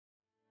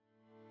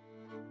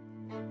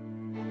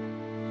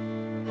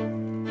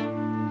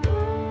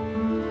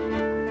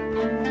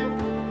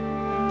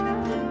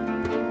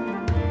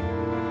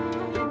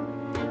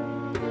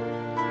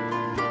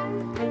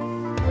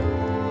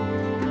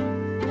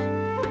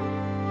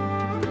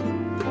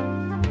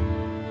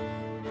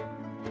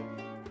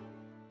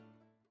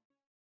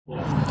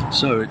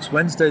So it's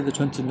Wednesday the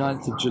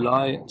 29th of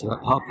July, it's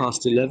about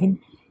 11:30.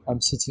 I'm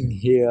sitting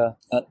here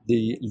at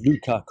the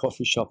Luca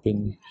coffee shop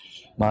in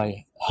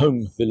my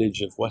home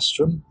village of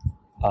Westerham.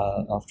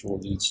 After all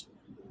these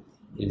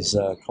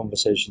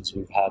conversations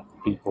we've had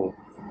with people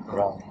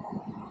around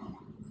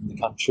the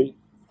country.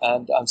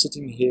 And I'm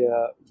sitting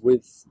here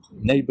with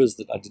neighbours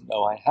that I didn't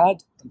know I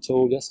had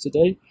until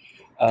yesterday.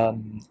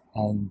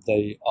 And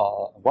they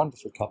are a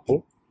wonderful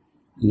couple,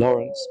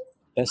 Lawrence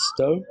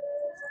Bestow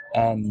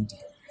and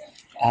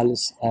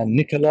Alice and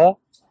Nicola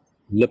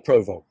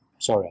Leprovo.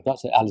 Sorry, I don't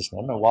say Alison.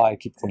 I don't know why I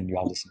keep calling you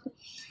Alison.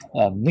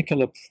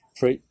 Nicola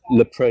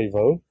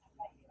Leprovo.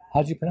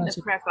 How do you pronounce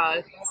it?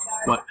 Leprevo.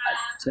 What?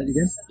 Say it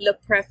again.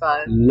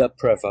 Leprevo.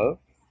 Leprevo.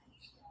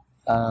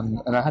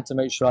 And I had to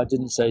make sure I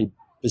didn't say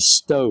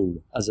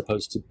Bestow as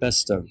opposed to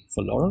Bestow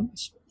for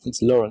Lawrence.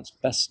 It's Lawrence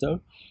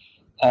Bestow.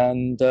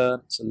 And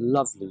it's a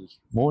lovely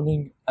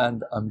morning,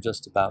 and I'm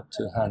just about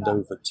to hand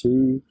over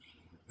to...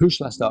 Who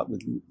shall I start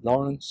with?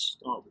 Lawrence?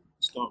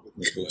 Start with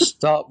Nicola.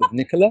 Start with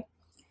Nicola.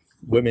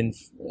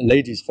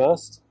 Ladies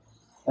first.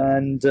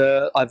 And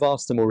I've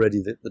asked them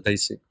already the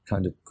basic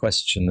kind of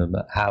question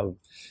about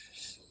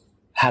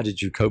how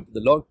did you cope with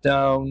the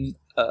lockdown?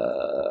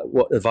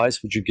 What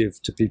advice would you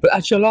give to people?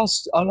 Actually,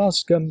 I'll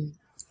ask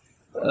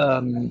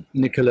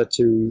Nicola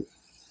to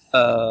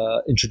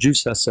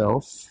introduce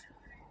herself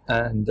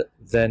and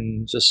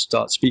then just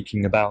start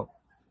speaking about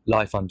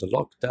life under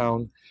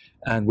lockdown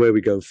and where we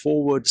go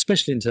forward,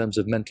 especially in terms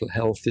of mental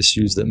health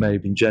issues that may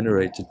have been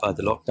generated by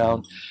the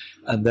lockdown.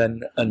 And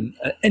then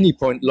at any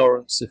point,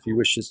 Lawrence, if he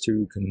wishes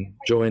to, can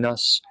join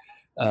us,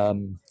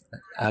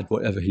 add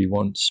whatever he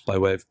wants by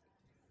way of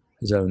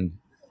his own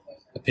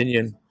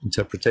opinion,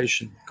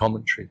 interpretation,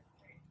 commentary.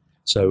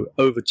 So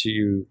over to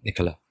you,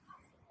 Nicola.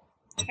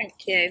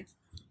 Thank you.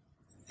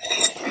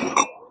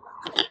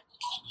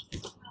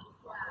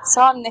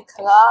 So I'm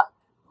Nicola.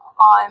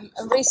 I'm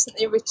a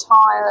recently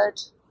retired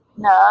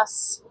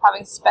nurse,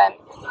 having spent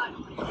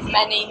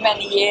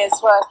many years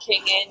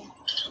working in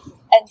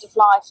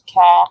end-of-life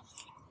care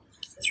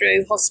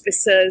through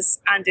hospices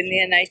and in the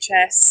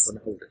NHS. I'm going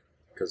to hold it,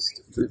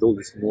 because with all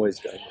this noise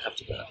going, you have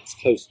to go as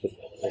close to the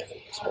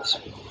microphone as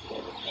possible.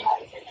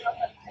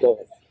 Go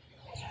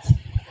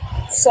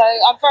ahead. So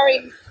I'm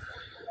very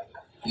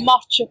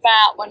much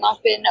about, when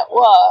I've been at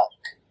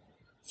work,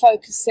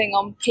 focusing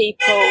on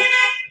people,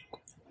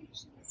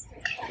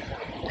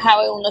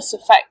 how illness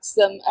affects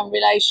them, and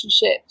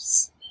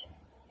relationships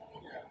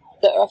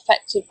that are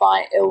affected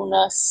by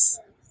illness,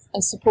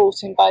 and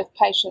supporting both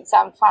patients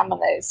and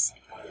families.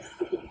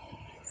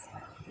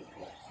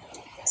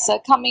 So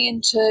coming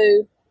into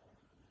a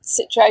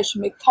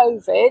situation with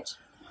COVID,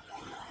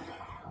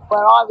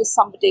 where I was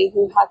somebody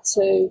who had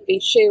to be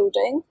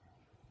shielding,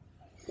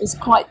 was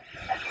quite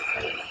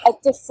a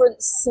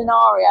different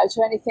scenario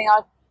to anything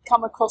I'd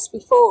come across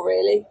before,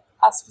 really,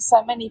 as for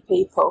so many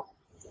people.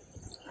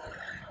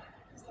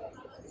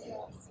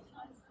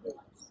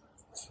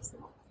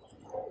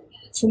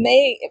 For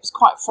me, it was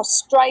quite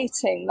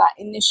frustrating, that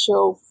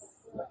initial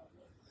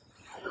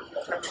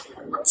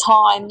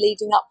time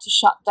leading up to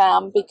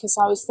shutdown, because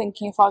I was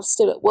thinking if I was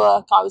still at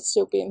work, I would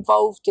still be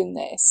involved in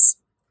this.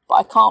 But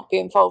I can't be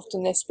involved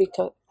in this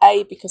because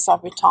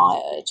I've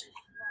retired,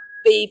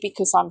 B,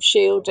 because I'm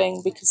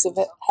shielding because of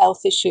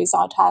health issues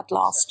I'd had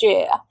last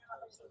year.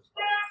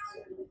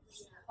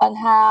 And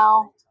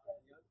how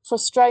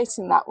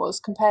frustrating that was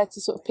compared to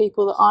sort of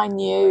people that I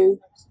knew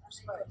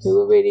who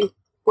were really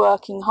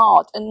working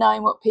hard, and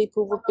knowing what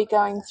people would be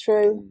going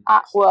through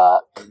at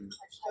work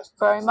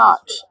very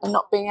much, and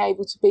not being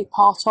able to be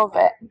part of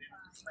it.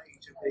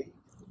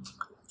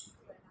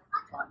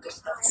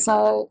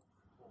 So,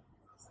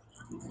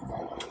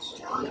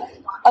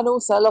 and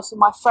also a lot of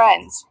my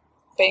friends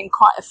being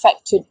quite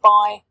affected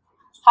by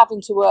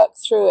having to work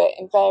through it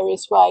in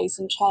various ways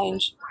and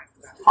change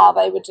how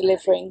they were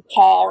delivering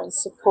care and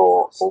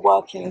support or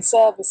working in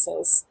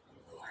services.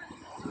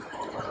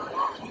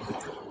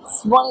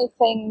 So one of the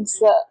things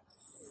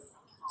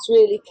that's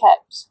really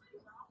kept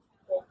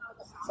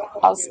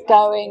us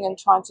going and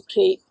trying to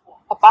keep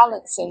a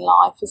balance in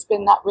life has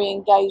been that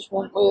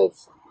re-engagement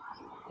with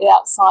the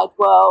outside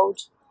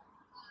world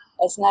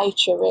as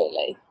nature,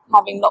 really.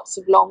 Having lots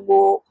of long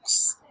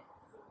walks,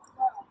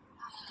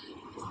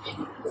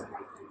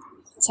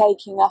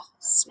 taking a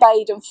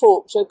spade and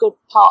fork to a good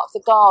part of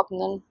the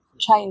garden and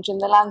changing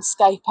the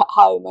landscape at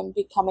home and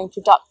becoming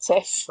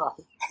productive.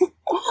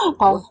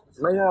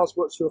 May I ask,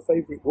 what's your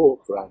favourite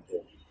walk around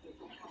here?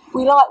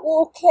 We like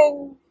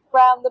walking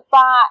round the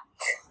back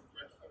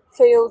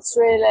fields,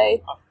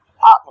 really.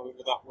 Up over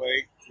that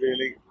way,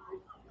 really.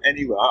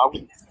 Anywhere. I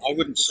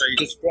wouldn't say.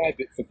 Describe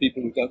it for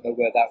people who don't know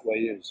where that way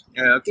is.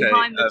 Yeah, okay.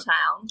 Behind the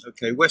town.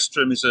 Okay,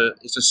 Westerham is a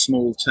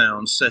small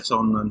town set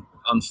on an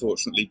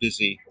unfortunately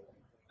busy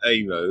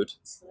A road,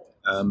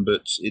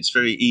 but it's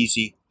very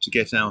easy to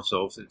get out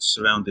of. It's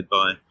surrounded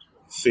by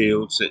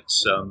fields.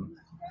 It's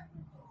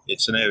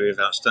an area of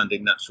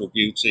outstanding natural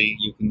beauty.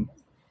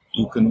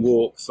 You can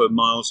walk for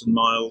miles and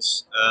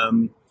miles.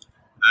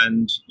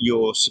 and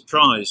you're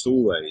surprised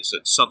always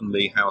at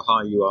suddenly how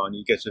high you are, and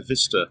you get a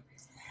vista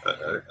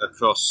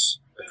across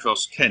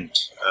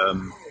Kent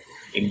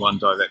in one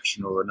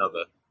direction or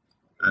another.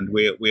 And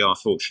we are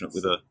fortunate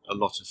with a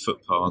lot of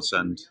footpaths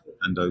and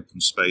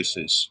open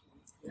spaces.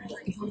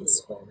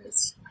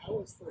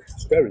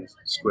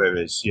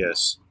 Squares,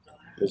 yes.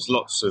 There's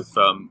lots of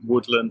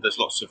woodland. There's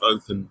lots of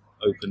open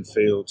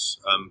fields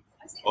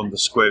on the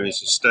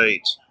Squares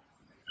estate,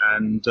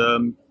 and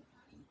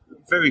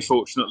very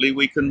fortunately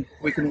we can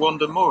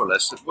wander more or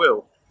less at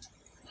will,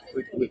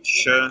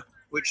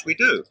 which we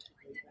do.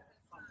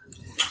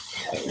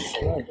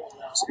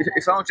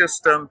 If I'll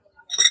just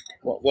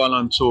while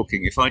I'm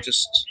talking, if I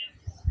just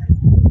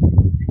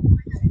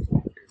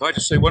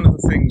say one of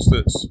the things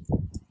that's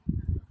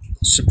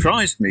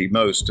surprised me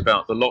most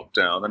about the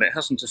lockdown, and it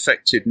hasn't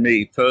affected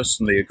me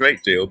personally a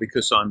great deal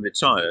because I'm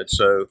retired,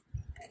 so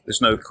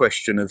there's no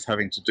question of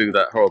having to do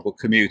that horrible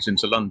commute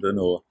into London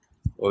or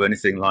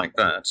anything like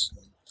that.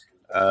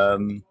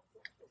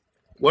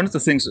 One of the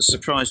things that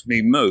surprised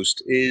me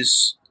most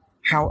is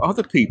how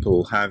other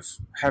people have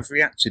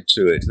reacted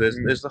to it.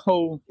 There's the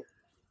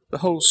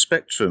whole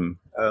spectrum.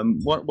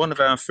 One of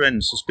our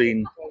friends has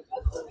been,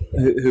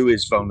 who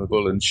is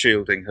vulnerable and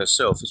shielding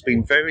herself, has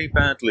been very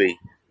badly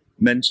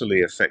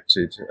mentally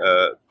affected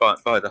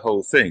by the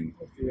whole thing,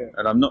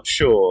 and I'm not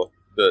sure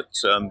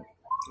that.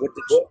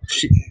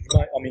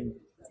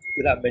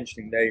 Without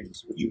mentioning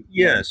names, would you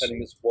mind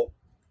telling us what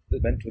the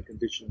mental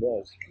condition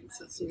was?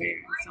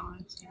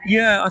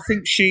 Yeah, I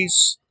think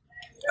she's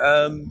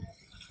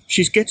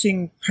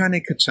getting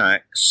panic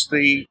attacks.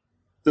 The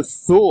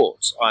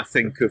thought, I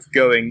think, of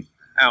going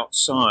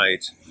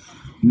outside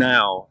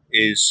now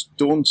is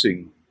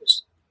daunting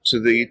to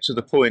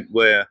the point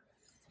where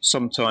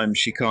sometimes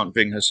she can't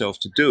bring herself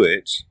to do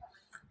it.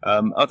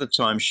 Other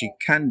times she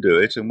can do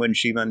it, and when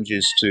she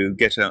manages to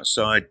get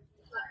outside,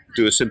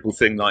 do a simple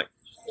thing like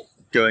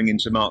going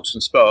into Marks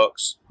and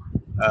Sparks,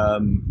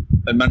 and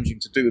managing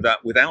to do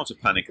that without a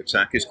panic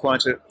attack is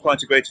quite a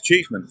great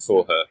achievement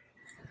for her.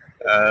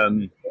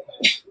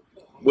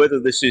 Whether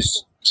this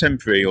is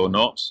temporary or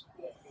not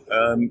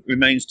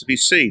remains to be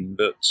seen,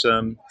 but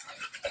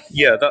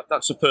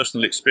that's a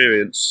personal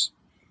experience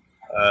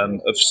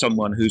of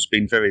someone who's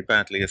been very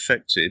badly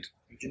affected.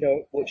 Do you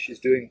know what she's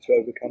doing to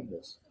overcome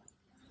this?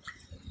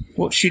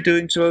 What's she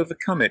doing to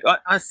overcome it?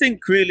 I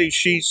think really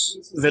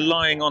she's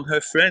relying on her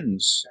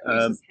friends.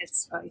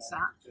 Headspace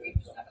app.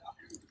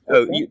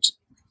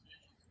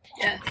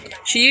 Yeah.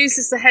 She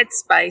uses the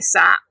Headspace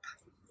app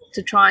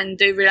to try and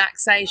do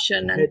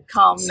relaxation and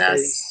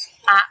calmness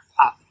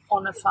app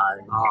on her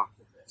phone.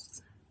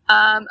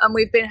 And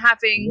we've been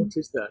having... What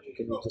is that?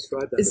 Can you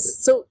describe that a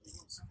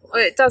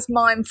bit? It does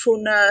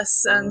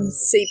mindfulness and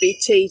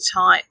CBT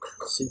type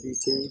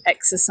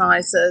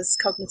exercises,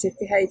 cognitive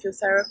behavioural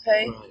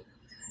therapy,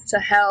 to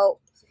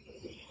help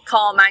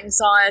calm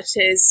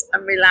anxieties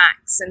and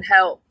relax and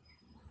help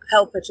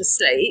her to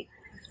sleep.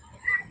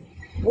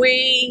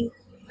 We,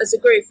 as a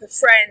group of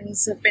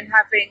friends, have been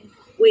having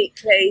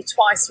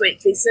twice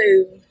weekly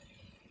Zoom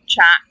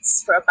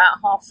chats for about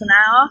half an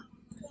hour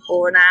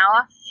or an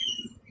hour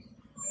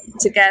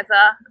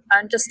together,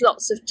 and just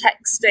lots of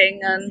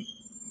texting and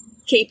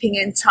keeping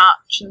in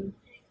touch and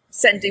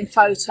sending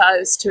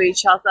photos to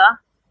each other.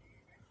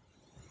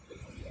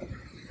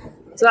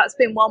 So that's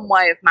been one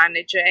way of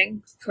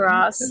managing for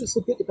us. Tell us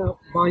a bit about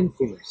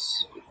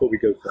mindfulness before we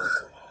go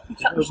further. Do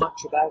you know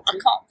much about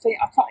it?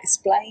 I can't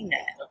explain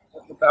it.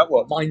 About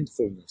what?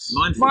 Mindfulness.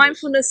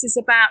 Mindfulness is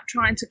about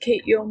trying to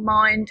keep your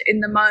mind in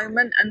the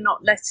moment and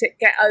not let it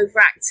get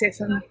overactive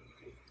and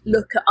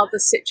look at other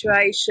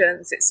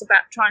situations. It's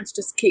about trying to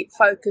just keep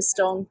focused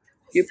on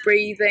your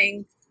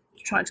breathing,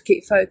 trying to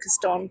keep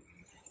focused on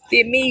the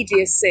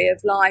immediacy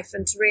of life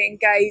and to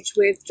re-engage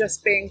with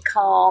just being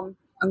calm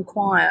and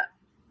quiet.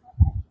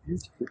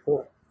 Beautiful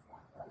thought.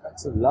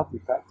 That's a lovely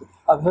practice.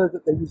 I've heard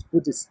that they use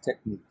Buddhist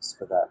techniques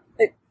for that.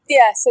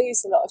 Yes, I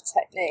use a lot of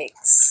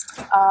techniques.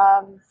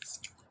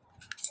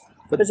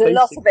 But a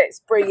lot of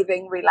it's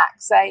breathing,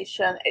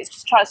 relaxation. It's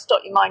just trying to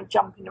stop your mind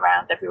jumping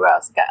around everywhere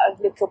else. Get a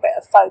little bit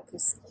of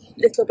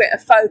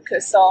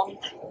focus on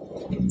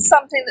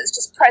something that's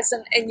just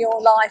present in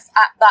your life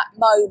at that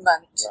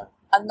moment,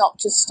 and not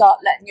just start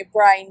letting your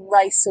brain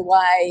race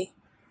away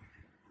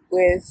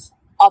with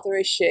other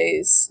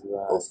issues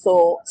or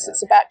thoughts.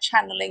 It's about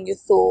channeling your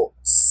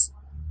thoughts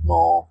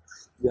more.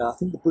 Yeah, I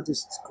think the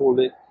Buddhists call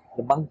it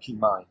the monkey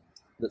mind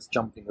that's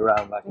jumping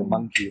around like a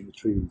monkey in the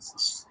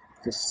trees.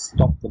 Just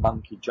stop the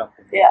monkey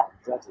jumping. Yeah.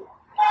 Exactly.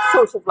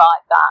 Sort of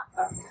like that.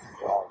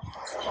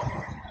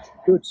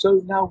 Good. So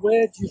now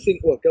where do you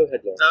think... Well, go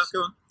ahead, Lawrence.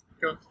 No,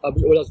 go on.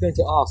 Well, I was going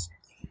to ask,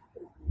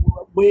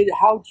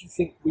 how do you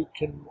think we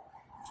can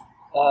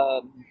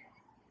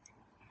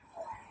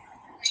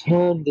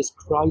turn this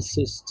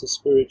crisis to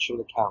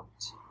spiritual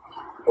account?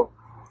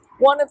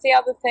 One of the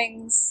other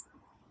things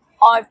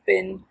I've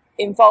been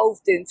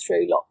involved in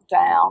through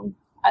lockdown,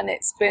 and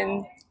it's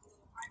been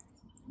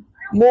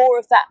more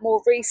of that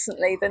more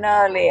recently than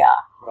earlier,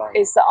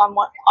 is that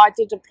I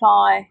did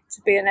apply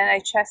to be an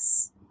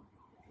NHS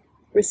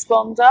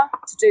responder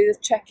to do the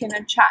check-in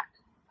and chat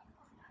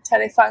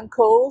telephone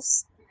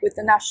calls with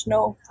the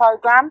national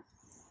programme.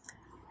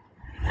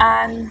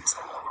 And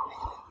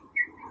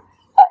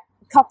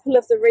a couple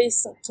of the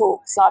recent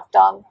talks I've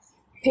done,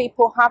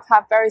 people have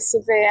had very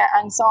severe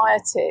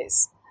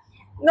anxieties,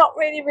 not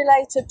really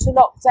related to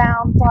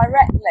lockdown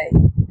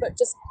directly, but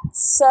just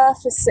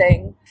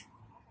surfacing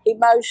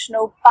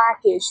emotional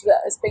baggage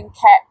that has been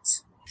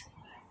kept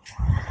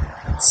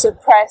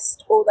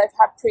suppressed, or they've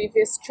had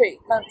previous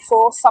treatment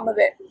for, some of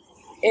it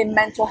in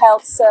mental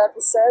health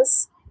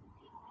services,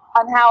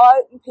 and how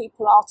open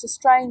people are to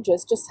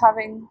strangers, just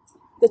having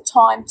the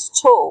time to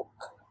talk.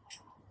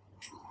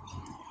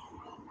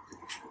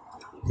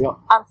 Yeah.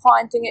 And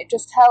finding it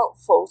just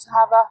helpful to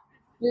have a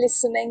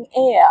listening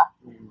ear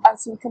and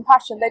some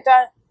compassion.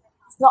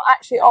 It's not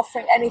actually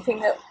offering anything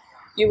that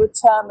you would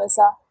term as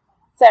a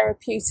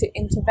therapeutic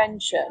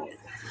intervention.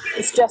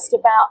 It's just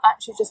about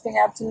actually just being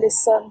able to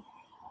listen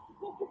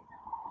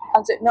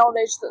and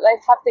acknowledge that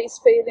they've had these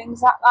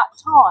feelings at that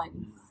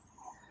time.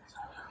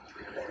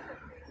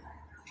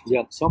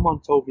 Yeah, someone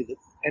told me that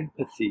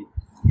empathy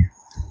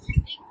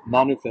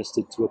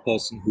manifested to a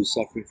person who's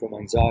suffering from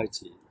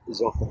anxiety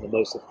is often the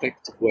most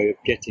effective way of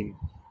getting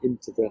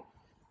into the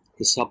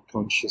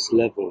subconscious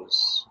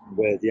levels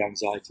where the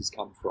anxieties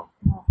come from.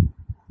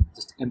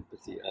 Just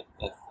empathy,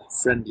 a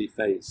friendly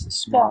face, a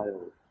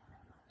smile,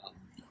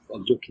 a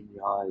look in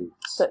the eyes.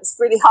 So it's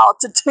really hard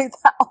to do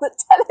that on the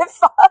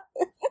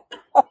telephone.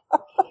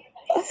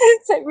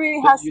 So it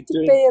really has to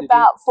be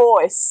about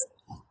voice.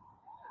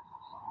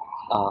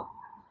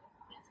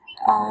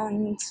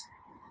 And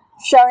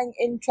showing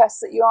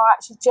interest that you are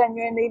actually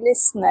genuinely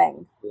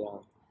listening. Yeah.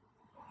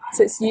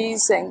 So it's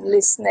using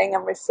listening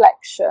and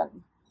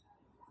reflection,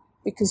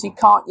 because you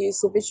can't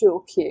use the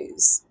visual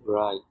cues.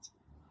 Right.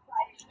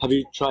 Have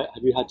you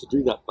had to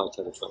do that by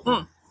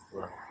telephone?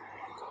 Right.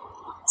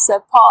 So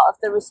part of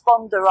the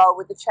responder role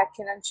with the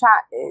check-in and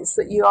chat is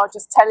that you are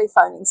just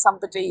telephoning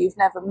somebody you've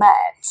never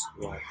met,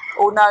 right,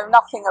 or know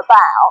nothing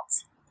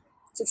about,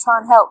 to try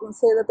and help them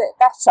feel a bit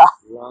better.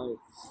 Right.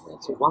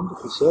 That's a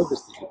wonderful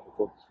service that you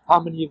perform. How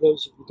many of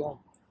those have you done?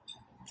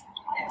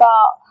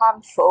 About a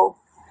handful.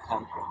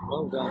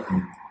 Well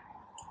done.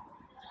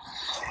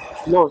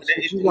 Lawrence,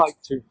 would you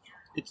like to...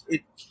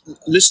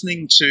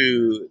 Listening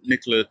to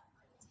Nicola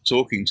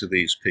talking to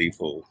these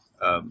people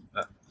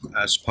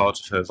as part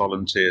of her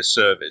volunteer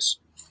service,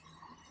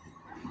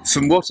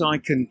 from what I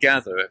can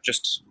gather,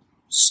 just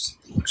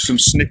from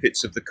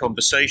snippets of the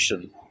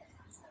conversation,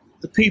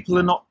 the people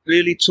are not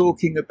really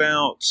talking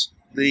about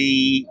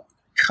the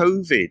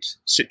COVID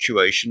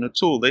situation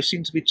at all. They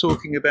seem to be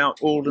talking about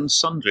all and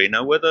sundry.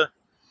 Now, whether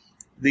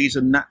these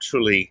are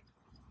naturally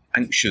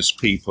anxious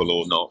people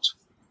or not,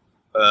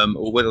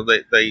 or whether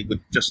they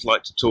would just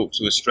like to talk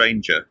to a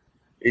stranger,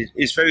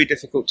 is very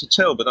difficult to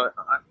tell. But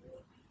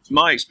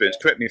my experience,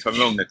 correct me if I'm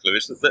wrong, Nicola,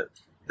 is that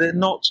they're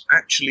not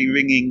actually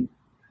ringing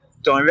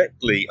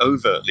directly,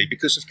 overtly,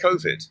 because of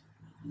COVID.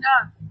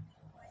 No.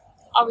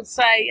 I would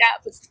say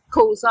out of the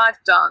calls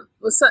I've done,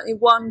 well, certainly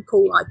one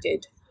call I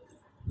did,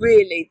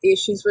 really the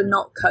issues were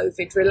not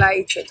COVID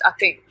related. I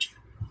think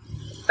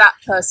that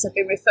person had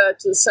been referred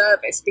to the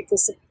service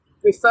because the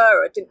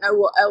referrer didn't know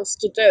what else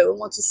to do and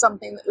wanted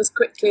something that was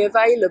quickly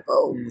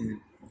available.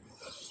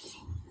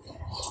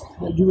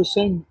 Now, you were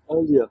saying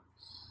earlier,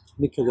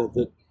 Nicola,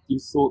 that you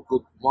thought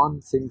that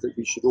one thing that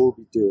we should all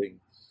be doing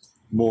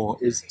more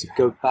is to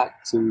go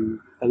back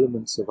to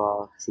elements of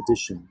our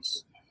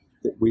traditions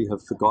that we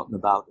have forgotten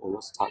about or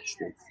lost touch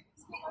with.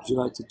 Would you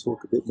like to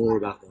talk a bit more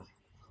about that?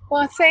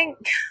 Well, I think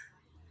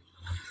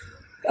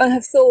I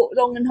have thought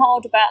long and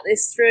hard about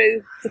this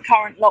through the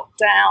current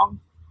lockdown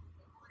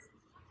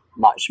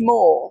much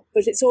more,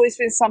 but it's always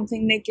been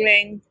something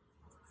niggling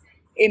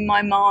in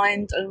my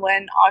mind, and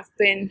when I've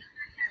been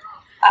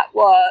at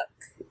work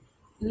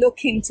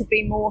looking to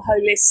be more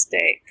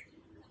holistic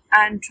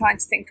and trying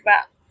to think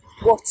about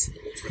what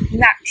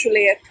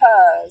naturally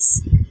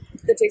occurs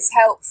that is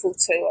helpful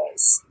to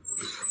us.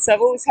 So I've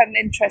always had an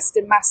interest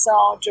in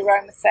massage,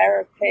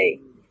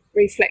 aromatherapy,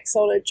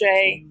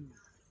 reflexology.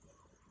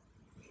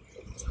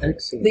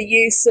 Excellent. The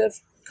use of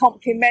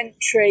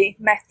complementary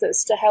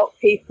methods to help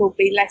people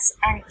be less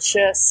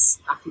anxious.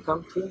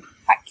 Acupuncture?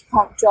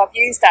 Acupuncture. I've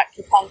used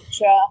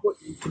acupuncture. What,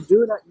 you can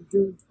do that? You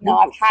do? No,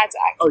 I've had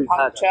Oh, you've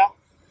had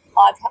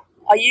acupuncture.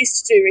 I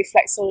used to do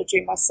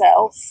reflexology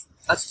myself.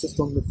 That's just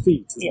on the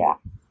feet, isn't Yeah.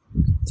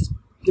 it? Just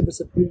give us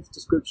a brief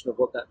description of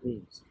what that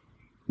means.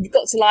 You've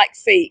got to like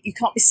feet. You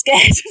can't be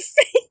scared of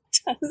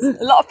feet.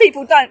 A lot of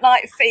people don't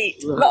like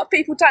feet. Right. A lot of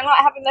people don't like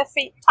having their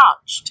feet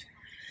touched.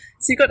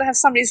 So you've got to have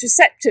somebody who's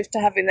receptive to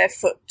having their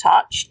foot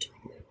touched,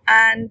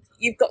 and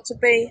you've got to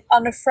be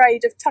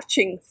unafraid of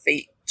touching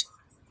feet.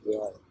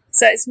 Right.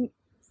 So it's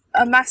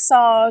a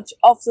massage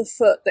of the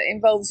foot that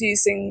involves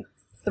using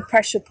the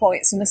pressure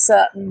points in a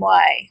certain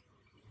way,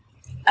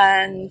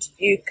 and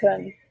you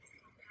can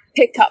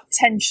pick up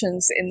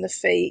tensions in the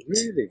feet,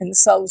 Really? in the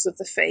soles of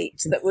the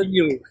feet,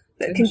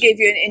 that can give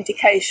you an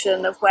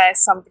indication of where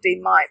somebody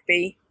might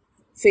be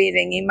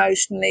feeling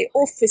emotionally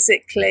or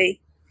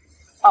physically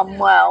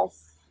unwell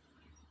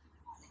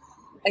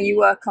and you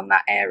work on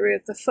that area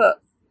of the foot.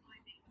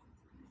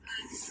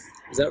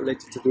 Is that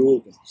related to the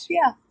organs?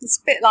 Yeah, it's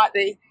a bit like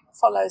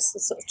follows the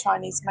sort of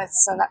Chinese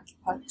medicine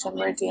acupuncture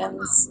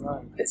meridians.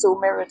 Right. It's all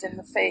mirrored in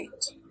the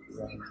feet.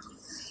 Right.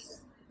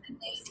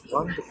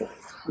 Wonderful.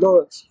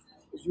 Lawrence,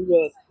 you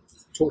were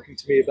talking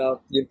to me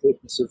about the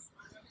importance of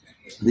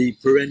the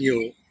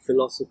perennial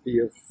philosophy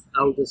of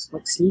Aldous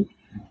Huxley.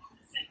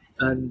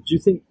 And do you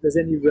think there's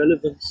any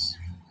relevance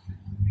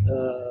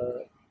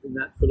in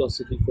that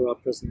philosophy for our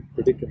present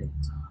predicament?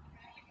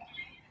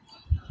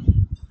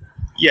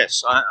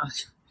 Yes,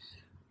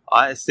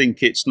 I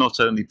think it's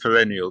not only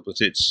perennial, but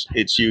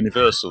it's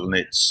universal, and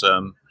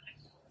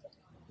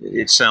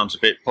it sounds a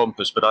bit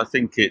pompous, but I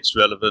think it's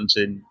relevant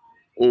in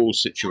all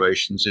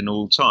situations, in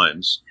all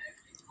times,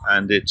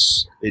 and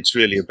it's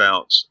really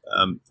about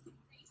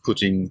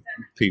putting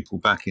people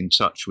back in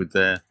touch with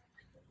their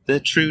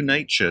true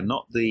nature,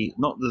 not the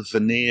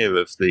veneer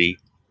of the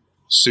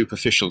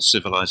superficial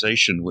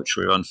civilization which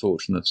we're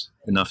unfortunate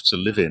enough to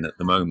live in at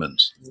the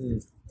moment,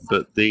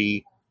 but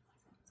the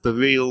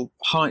real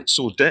heights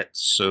or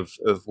depths of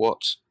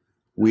what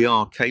we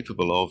are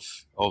capable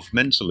of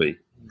mentally.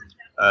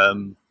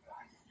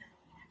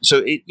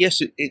 So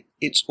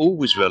it's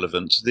always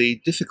relevant.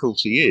 The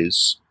difficulty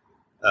is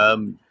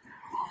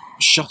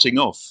shutting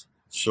off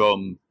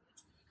from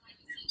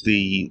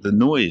the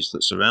noise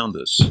that's around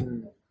us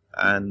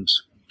and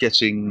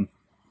getting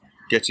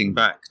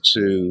back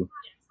to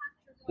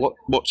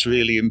what's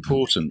really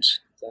important.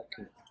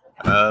 Exactly.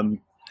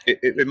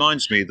 It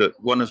reminds me that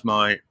one of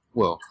my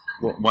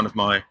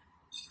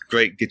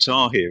great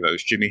guitar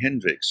heroes, Jimi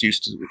Hendrix,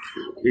 used to,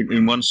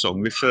 in one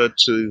song, referred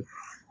to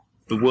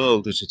the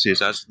world as it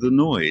is as the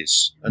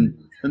noise,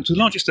 and to a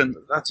large extent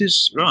that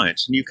is right.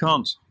 And you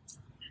can't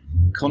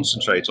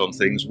concentrate on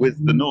things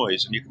with the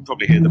noise, and you can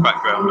probably hear the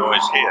background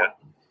noise here.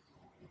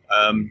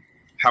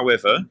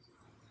 However,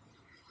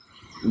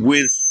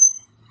 with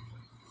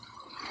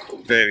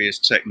various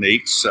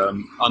techniques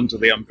under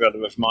the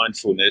umbrella of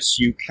mindfulness,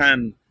 you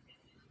can,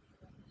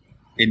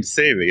 in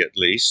theory at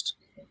least,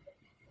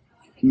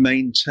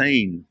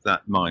 maintain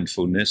that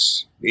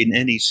mindfulness in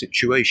any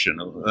situation.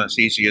 That's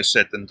easier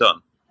said than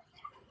done.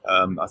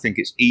 I think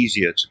it's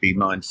easier to be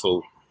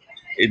mindful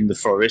in the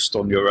forest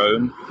on your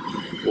own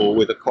or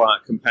with a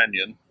quiet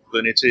companion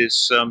than it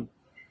is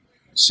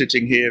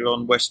sitting here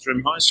on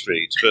Westerham High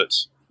Street.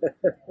 But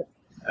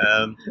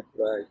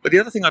Right. but the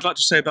other thing I'd like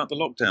to say about the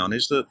lockdown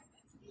is that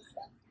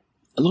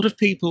a lot of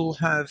people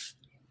have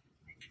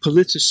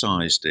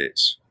politicised it.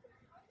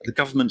 The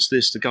government's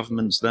this, the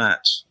government's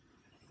that.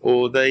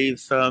 Or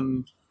they've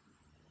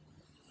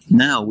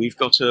now we've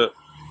got a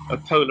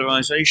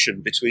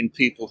polarisation between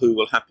people who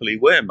will happily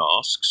wear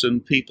masks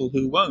and people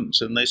who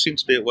won't, and they seem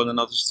to be at one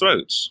another's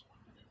throats,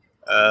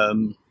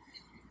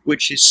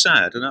 which is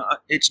sad. And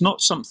it's not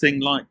something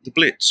like the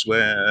Blitz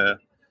where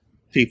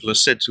people are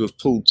said to have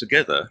pulled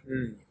together.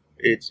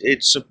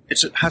 It's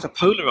had a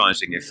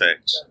polarising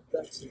effect.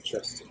 That's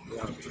interesting.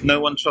 Yeah. No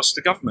one trusts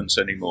the governments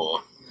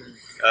anymore.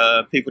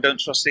 People don't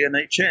trust the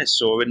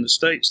NHS, or in the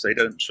States they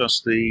don't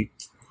trust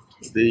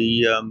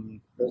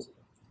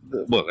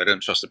well, they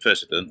don't trust the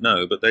president,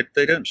 no, but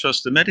they don't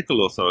trust the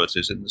medical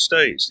authorities in the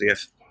States, the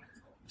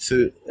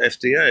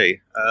FDA.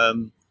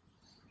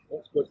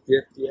 What's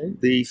the FDA?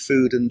 The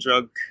Food and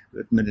Drug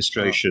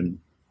Administration.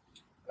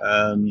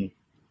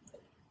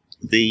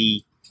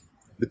 The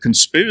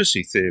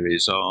conspiracy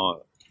theories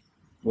are,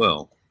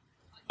 well,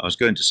 I was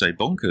going to say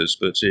bonkers,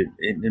 but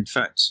in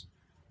fact,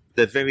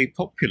 they're very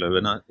popular,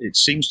 and it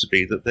seems to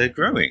be that they're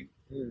growing.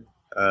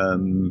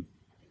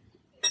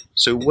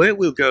 So where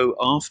we'll go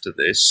after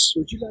this...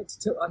 Would you like to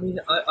tell... I mean,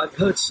 I've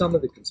heard some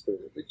of the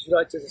conspiracy. Would you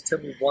like to just tell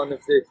me one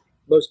of the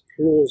most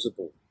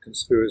plausible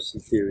conspiracy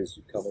theories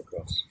you've come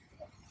across?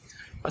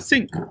 I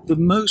think the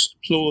most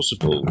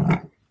plausible,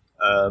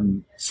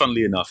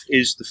 funnily enough,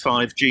 is the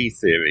 5G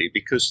theory,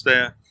 because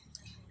Can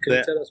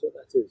you tell us what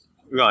that is?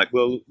 Right.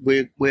 Well,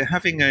 we're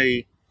having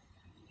an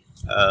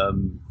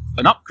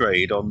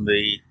upgrade on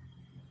the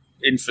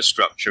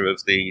infrastructure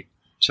of the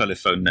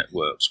telephone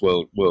networks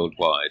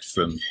worldwide.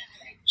 From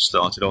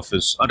started off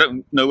as, I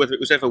don't know whether it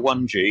was ever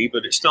 1G,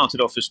 but it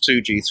started off as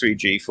 2G,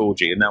 3G,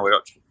 4G, and now we're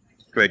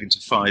upgrading to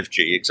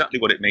 5G. Exactly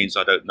what it means,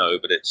 I don't know,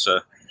 but it's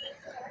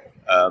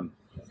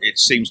it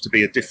seems to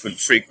be a different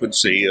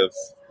frequency of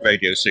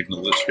radio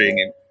signal that's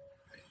being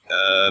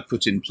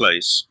put in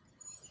place.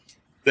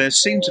 There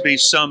seem to be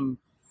some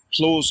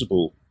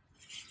plausible,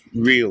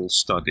 real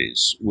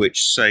studies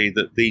which say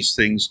that these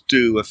things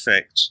do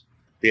affect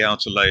the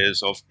outer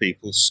layers of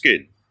people's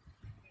skin,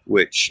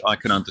 which I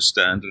can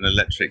understand. An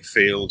electric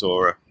field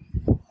or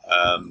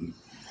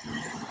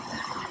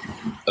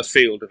a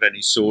field of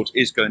any sort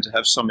is going to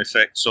have some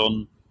effects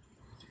on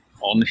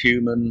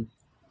human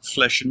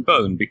flesh and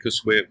bone,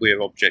 because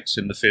we're objects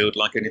in the field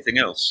like anything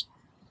else.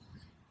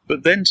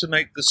 But then to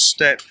make the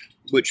step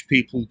which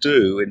people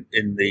do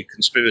in the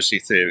conspiracy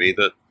theory,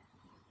 that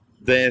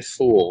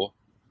therefore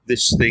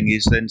this thing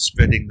is then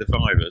spreading the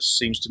virus,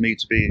 seems to me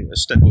to be a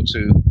step or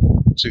two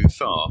too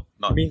far.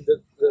 I mean,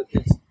 the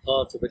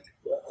part of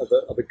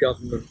a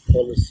government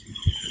policy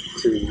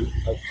to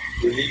have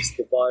released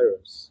the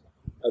virus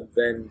and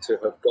then to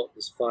have got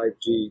this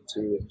 5G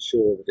to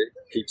ensure that it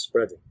keeps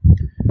spreading?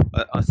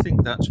 I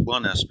think that's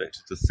one aspect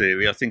of the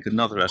theory. I think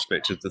another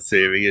aspect of the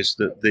theory is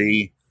that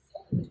the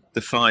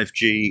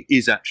 5G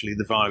is actually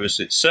the virus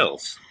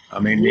itself. I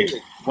mean,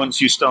 Really?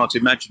 once you start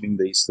imagining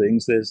these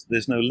things,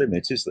 there's no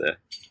limit, is there?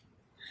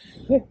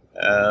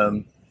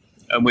 And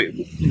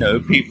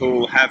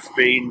people have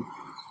been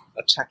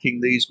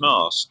attacking these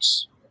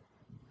masts,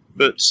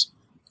 but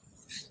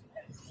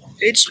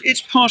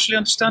it's partially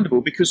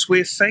understandable because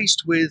we're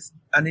faced with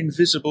an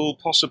invisible,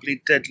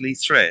 possibly deadly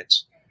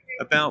threat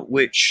about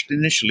which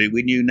initially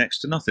we knew next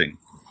to nothing.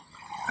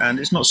 And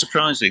it's not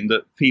surprising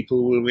that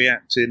people will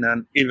react in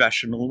an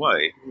irrational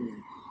way.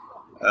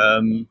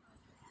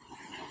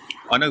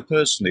 I know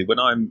personally, when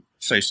I'm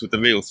faced with a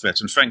real threat,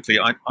 and frankly,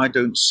 I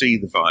don't see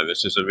the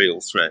virus as a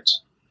real threat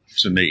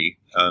to me.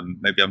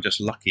 Maybe I'm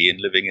just lucky in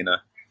living in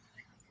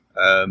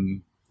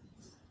an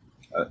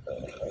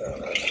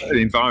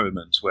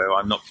environment where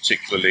I'm not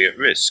particularly at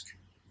risk.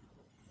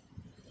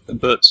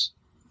 But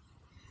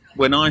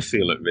when I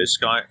feel at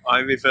risk, I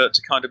revert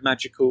to kind of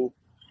magical,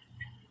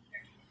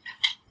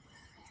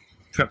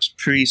 perhaps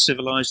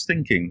pre-civilized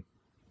thinking.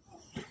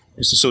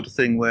 It's the sort of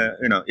thing where,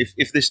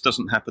 if this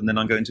doesn't happen, then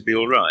I'm going to be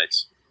all right.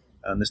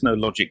 And there's no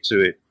logic to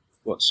it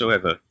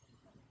whatsoever.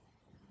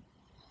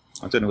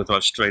 I don't know whether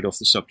I've strayed off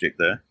the subject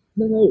there.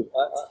 No.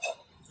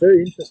 Very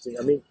interesting.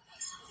 I mean,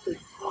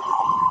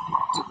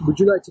 would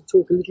you like to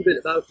talk a little bit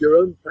about your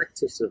own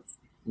practice of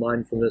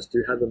mindfulness? Do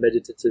you have a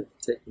meditative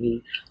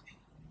technique?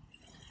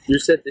 You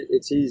said that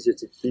it's easier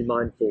to be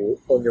mindful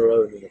on your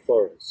own in the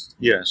forest.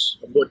 Yes.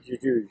 And what do?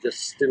 You just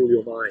still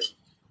your mind?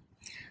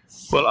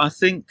 Well, I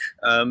think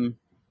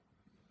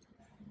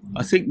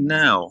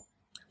now,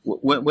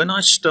 when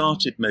I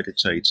started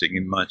meditating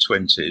in my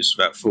 20s,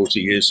 about 40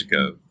 years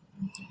ago,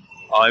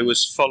 I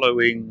was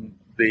following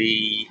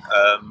the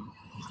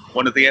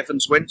one of the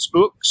Evans Wentz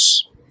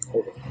books.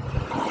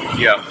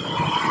 Yeah.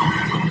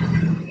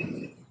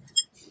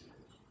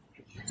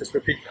 Just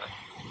repeat that.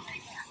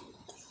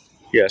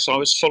 Yes, I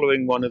was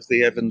following one of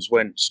the Evans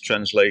Wentz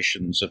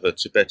translations of a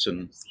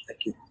Tibetan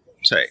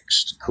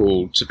text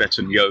called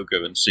Tibetan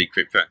Yoga and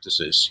Secret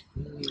Practices,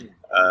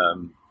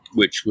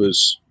 which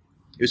was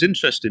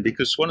interesting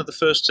because one of the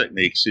first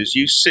techniques is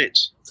you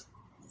sit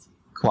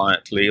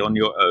quietly on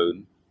your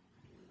own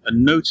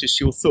and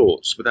notice your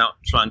thoughts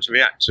without trying to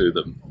react to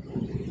them.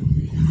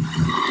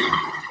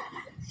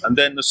 And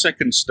then the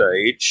second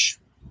stage,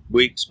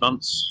 weeks,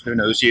 months, who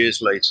knows,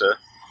 years later,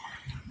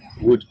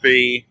 would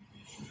be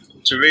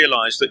to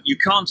realize that you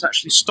can't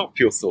actually stop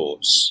your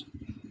thoughts.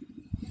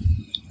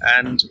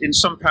 And in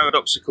some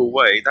paradoxical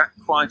way, that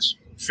quite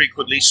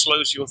frequently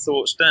slows your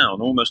thoughts down,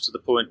 almost to the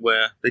point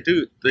where they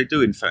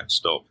do in fact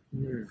stop.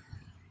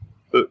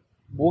 But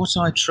what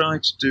I try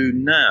to do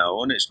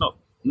now, and it's not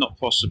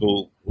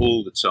possible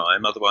all the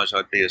time, otherwise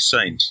I'd be a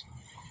saint,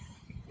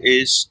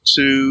 is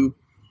to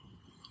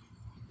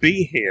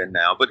be here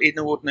now, but in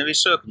ordinary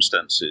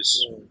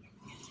circumstances,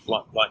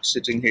 like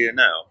sitting here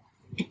now.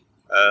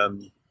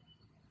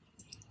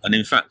 And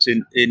in fact,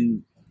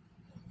 in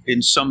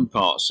some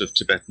parts of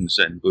Tibetan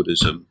Zen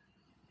Buddhism,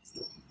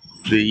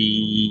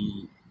 the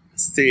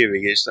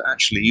theory is that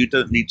actually you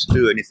don't need to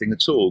do anything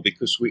at all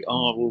because we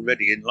are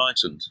already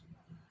enlightened.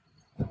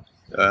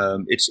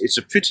 It's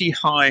a pretty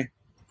high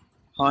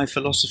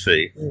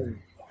philosophy,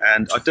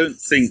 and I don't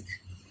think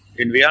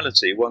in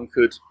reality one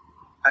could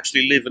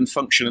actually live and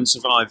function and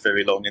survive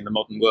very long in the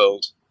modern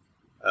world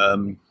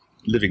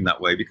living that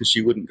way, because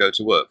you wouldn't go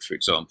to work, for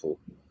example.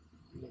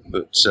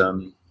 But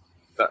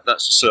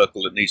that's a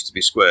circle that needs to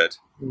be squared.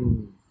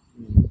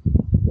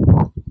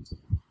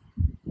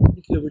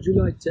 Nicola, would you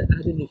like to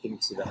add anything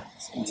to that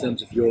in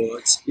terms of your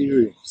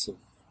experience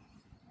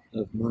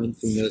of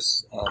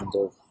mindfulness and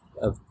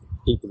of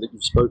people that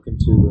you've spoken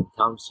to and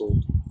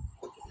counselled?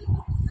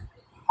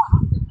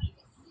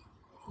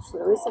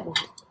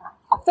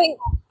 I think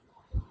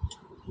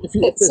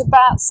it's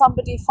about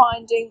somebody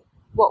finding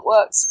what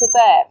works for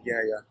them.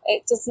 Yeah.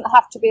 It doesn't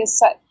have to be a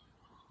set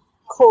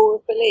core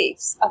of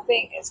beliefs. I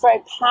think it's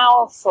very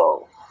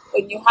powerful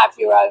when you have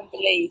your own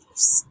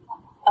beliefs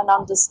and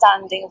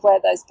understanding of where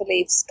those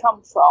beliefs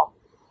come from.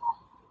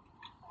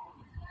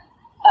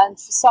 And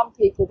for some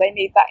people, they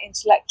need that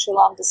intellectual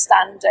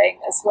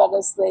understanding as well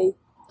as the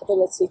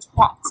ability to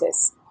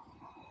practice.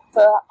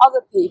 For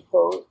other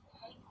people,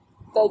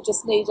 they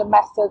just need a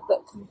method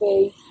that can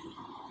be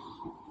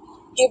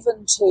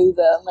given to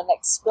them and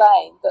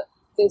explained that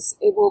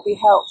it will be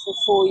helpful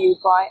for you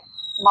by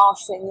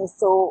marshalling your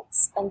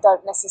thoughts and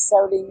don't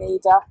necessarily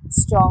need a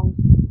strong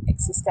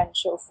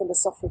existential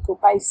philosophical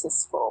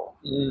basis for.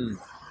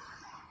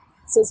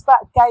 So it's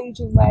about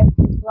gauging where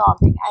people are,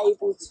 being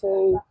able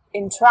to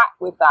interact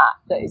with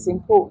that is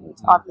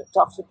important. I've looked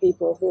after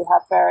people who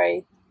have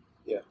very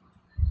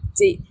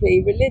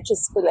deeply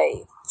religious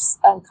beliefs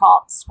and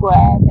can't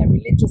square their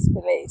religious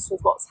beliefs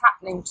with what's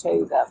happening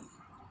to them.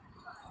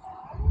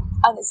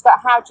 And it's about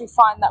how do you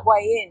find that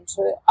way in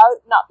to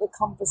open up the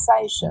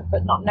conversation,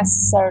 but not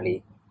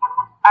necessarily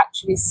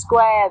actually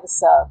square the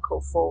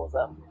circle for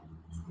them,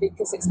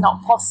 because it's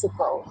not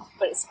possible.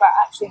 But it's about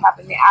actually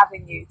having the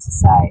avenue to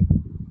say,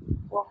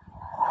 well,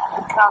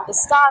 we can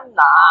understand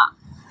that,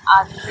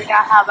 and we know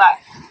how that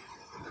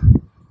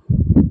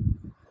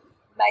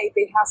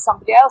maybe how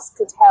somebody else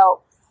could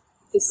help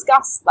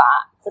discuss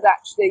that. But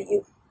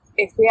actually,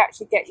 if we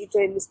actually get you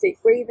doing this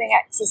deep breathing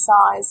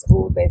exercise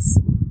or this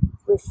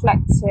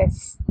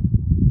reflective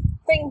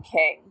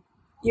thinking,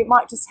 you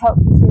might just help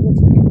you feel a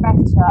little bit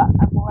better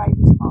and more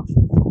able to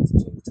marshal your thoughts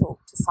to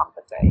talk to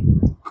somebody.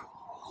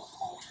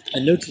 I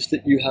noticed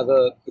that you have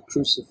a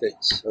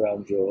crucifix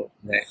around your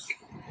neck.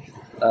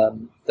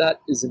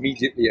 That is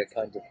immediately a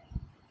kind of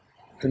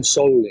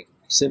consoling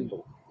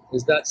symbol.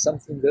 Is that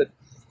something that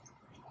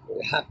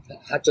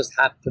had just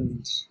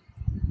happened,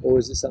 or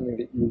is it something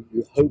that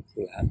you hope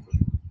will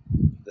happen?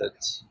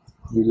 That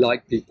you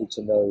like people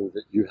to know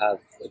that you have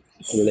a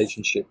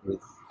relationship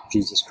with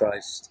Jesus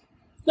Christ?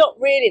 Not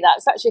really that.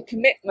 It's actually a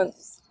commitment,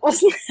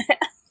 wasn't it?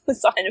 A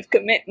sign of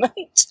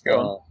commitment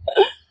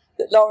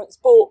that Lawrence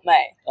bought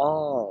me.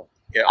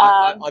 Yeah,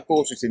 I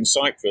bought it in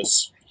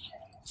Cyprus.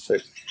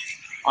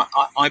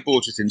 I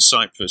bought it in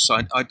Cyprus.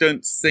 I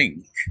don't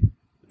think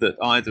that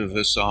either of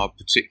us are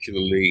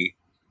particularly,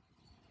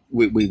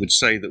 we would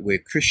say that we're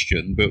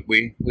Christian, but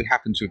we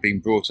happen to have been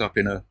brought up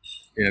in a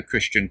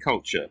Christian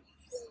culture.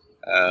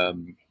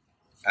 And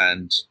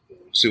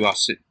to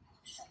us,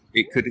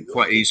 it could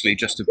quite easily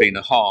just have been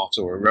a heart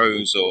or a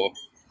rose or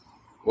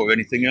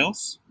anything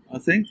else, I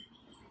think.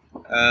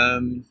 I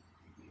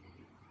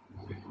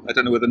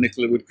don't know whether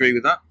Nicola would agree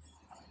with that.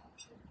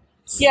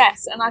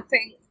 Yes, and I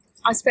think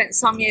I spent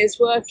some years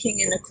working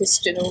in a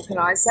Christian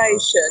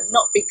organisation,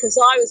 not because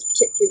I was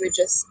particularly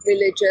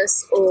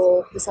religious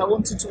or because I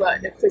wanted to work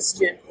in a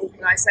Christian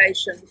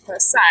organisation per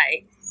se.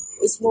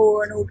 It was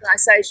more an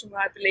organisation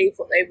where I believed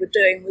what they were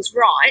doing was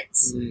right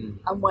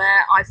and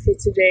where I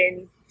fitted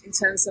in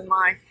terms of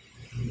my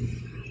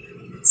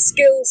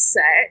skill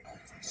set.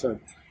 So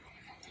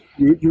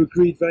you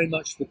agreed very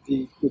much with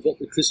what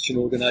the Christian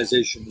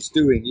organisation was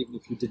doing, even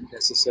if you didn't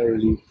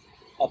necessarily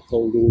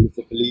uphold all of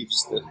the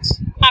beliefs that...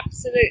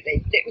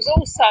 Absolutely. It was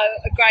also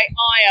a great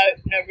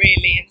eye-opener,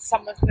 really, in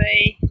some of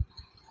the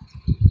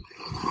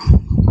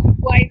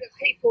way that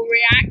people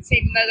react,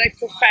 even though they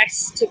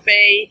profess to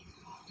be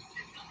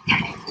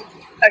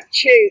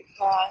acute.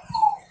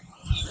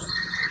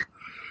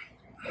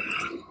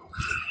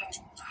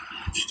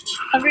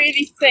 I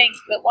really think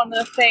that one of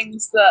the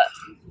things that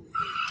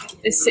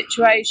this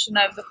situation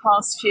over the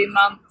past few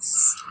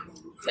months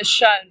has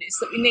shown is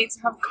that we need to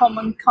have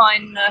common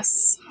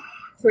kindness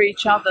for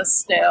each other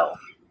still,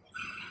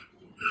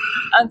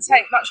 and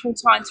take much more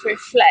time to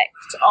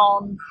reflect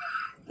on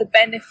the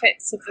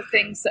benefits of the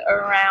things that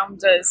are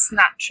around us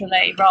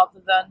naturally, rather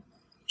than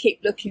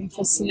keep looking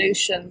for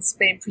solutions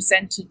being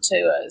presented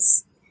to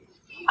us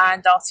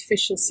and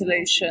artificial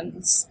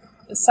solutions.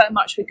 There's so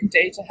much we can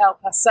do to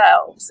help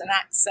ourselves and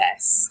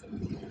access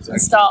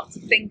and start to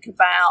think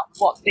about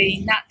what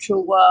the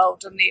natural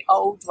world and the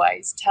old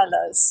ways tell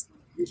us.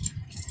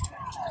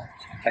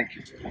 Thank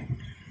you.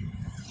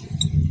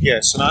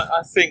 Yes, and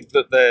I think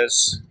that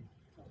there's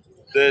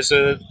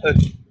a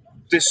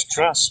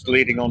distrust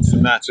leading on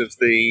from that of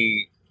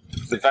the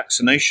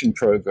vaccination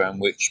program,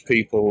 which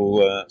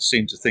people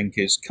seem to think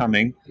is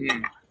coming,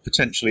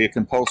 potentially a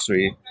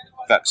compulsory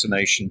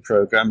vaccination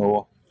program,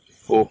 or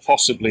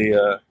possibly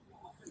a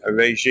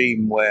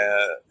regime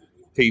where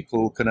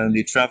people can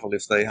only travel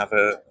if they have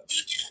a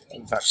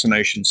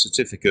vaccination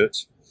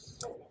certificate.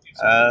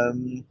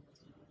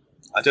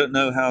 I don't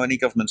know how any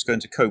government's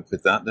going to cope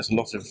with that. There's a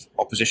lot of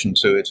opposition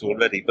to it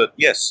already. But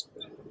yes,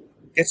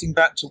 getting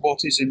back to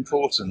what is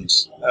important,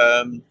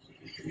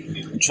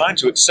 trying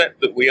to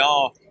accept that we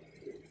are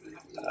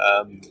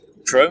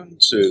prone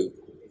to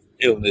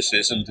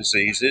illnesses and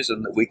diseases,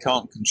 and that we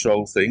can't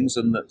control things,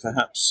 and that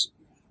perhaps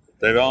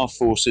there are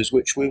forces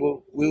which we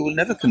will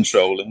never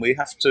control, and we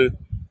have to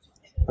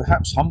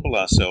perhaps humble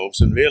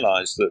ourselves and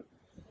realise that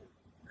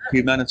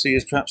humanity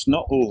is perhaps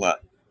not all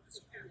that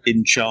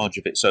in charge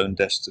of its own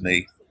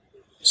destiny,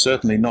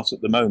 certainly not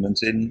at the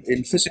moment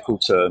in physical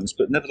terms,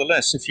 but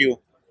nevertheless, if you're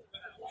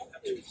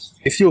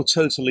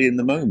totally in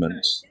the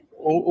moment,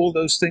 all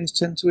those things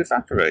tend to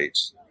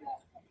evaporate.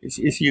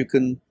 If you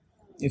can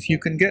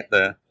get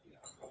there.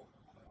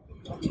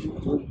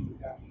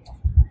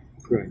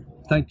 Great.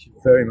 Thank you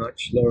very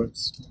much,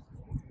 Lawrence.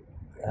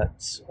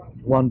 That's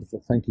wonderful.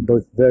 Thank you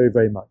both very,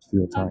 very much for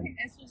your time. I think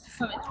there's also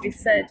something to be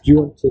said. Do you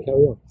want to carry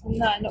on?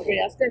 No, not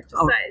really. I was going to say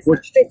it's a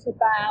bit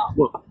about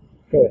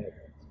go ahead.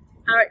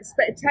 our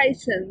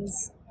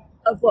expectations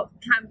of what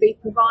can be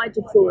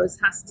provided for us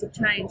has to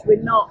change.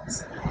 We're not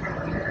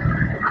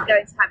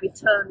going to have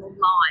eternal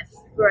life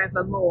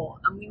forevermore,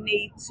 and we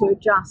need to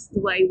adjust the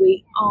way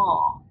we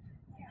are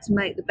to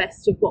make the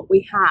best of what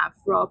we have,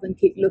 rather than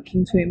keep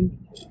looking to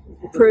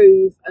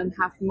improve and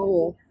have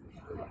more.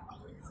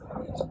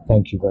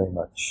 Thank you very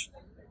much.